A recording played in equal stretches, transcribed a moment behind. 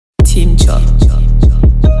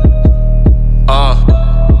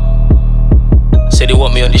Say they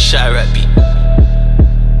want me on this Chiraq beat.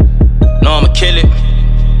 No, I'ma kill it.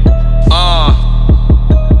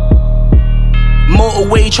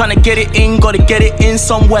 Motorway tryna get it in, gotta get it in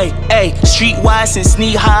some way. Ayy, streetwise since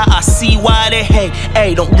knee high, I see why they hate.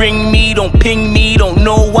 Ayy, don't ring me, don't ping me, don't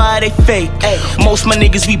know why they fake. Ayy, most my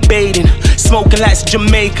niggas we baiting, smoking like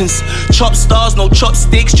Jamaicans. Chop stars, no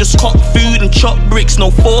chopsticks, just cock food and chop bricks.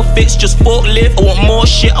 No forfeits, just forklift. I want more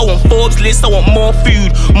shit, I want Forbes list, I want more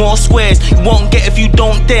food, more squares. You won't get if you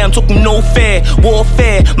don't dare, I'm talking no fair,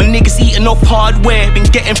 warfare. My niggas eating off hardware, been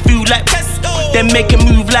getting food like pesto, then make it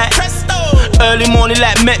move like presto. Early morning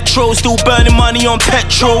like Metro, still burning money on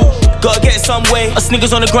petrol. Gotta get some way, us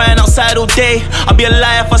niggas on the grind outside all day. I'll be a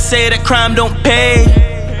liar if I say that crime don't pay.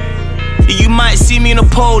 You might see me in a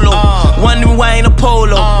polo, wondering why ain't a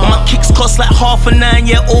polo. My kicks cost like $9.5,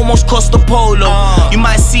 yeah, almost cost a polo. You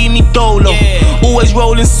might see me dolo, always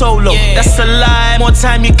rolling solo. That's a lie, more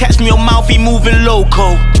time you catch me, your mouth be moving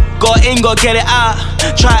loco. Got in, gotta get it out,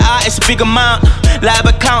 try it out, it's a big amount. Live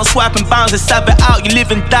account, swiping bounds and stab it out, you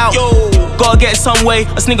live in doubt. Gotta get some way,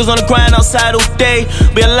 us niggas on the grind outside all day.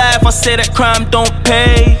 Be alive if I say that crime don't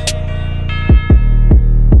pay.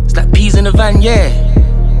 It's like peas in the van, yeah.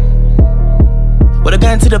 But I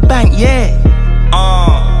going to the bank, yeah.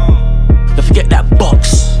 Don't forget that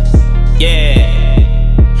box, yeah.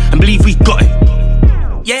 And believe we got it.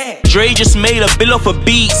 Yeah. Dre just made a bill off of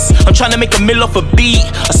beats. I'm trying to make a mill off a beat.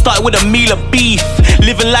 I started with a meal of beef,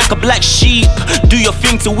 living like a black sheep. Do your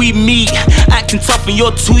thing till we meet, acting tough in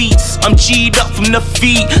your tweets. I'm G'd up from the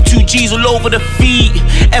feet, 2 G's all over the feet,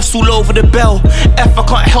 F's all over the belt. F, I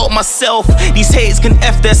can't help myself, these haters can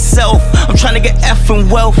F their self. I'm trying to get effing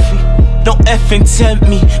wealthy, don't effing tempt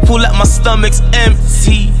me. Feel like my stomach's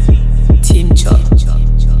empty. Team Chop.